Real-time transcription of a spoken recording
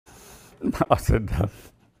I said,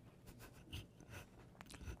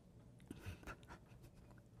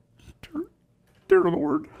 dear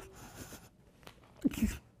Lord,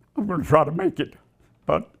 I'm going to try to make it,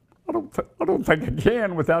 but I don't think I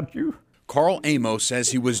can without you. Carl Amos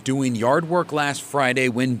says he was doing yard work last Friday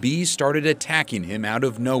when bees started attacking him out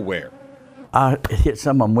of nowhere. I hit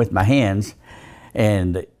some of them with my hands,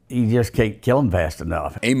 and you just can't kill them fast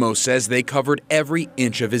enough. Amos says they covered every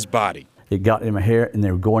inch of his body. They got in my hair, and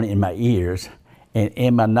they were going in my ears and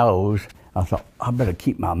in my nose. I thought, I better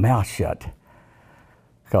keep my mouth shut,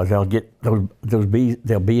 because they'll get those bees,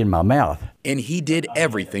 they'll be in my mouth. And he did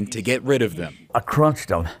everything to get rid of them. I crunched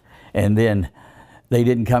them, and then they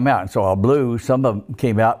didn't come out. And so I blew, some of them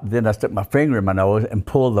came out, then I stuck my finger in my nose and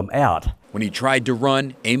pulled them out. When he tried to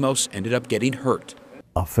run, Amos ended up getting hurt.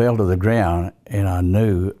 I fell to the ground, and I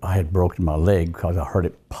knew I had broken my leg because I heard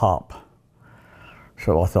it pop.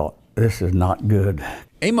 So I thought, this is not good.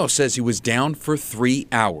 Amos says he was down for 3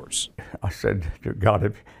 hours. I said, dear God,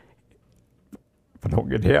 if I don't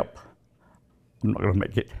get help, I'm not going to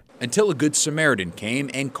make it. Until a Good Samaritan came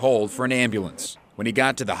and called for an ambulance. When he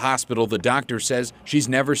got to the hospital, the doctor says she's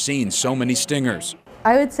never seen so many stingers.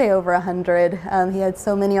 I would say over 100. He had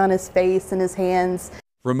so many on his face and his hands.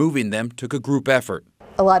 Removing them took a group effort.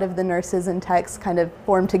 A lot of the nurses and techs kind of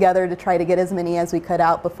formed together to try to get as many as we could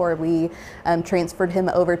out before we transferred him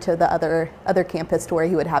over to the other campus to where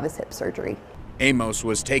he would have his hip surgery. Amos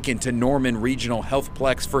was taken to Norman Regional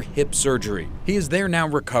Healthplex for hip surgery. He is there now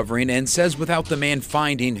recovering and says without the man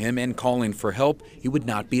finding him and calling for help, he would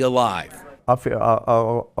not be alive. I feel I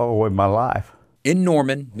owe him my life. In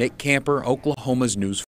Norman, Nick Camper, Oklahoma's News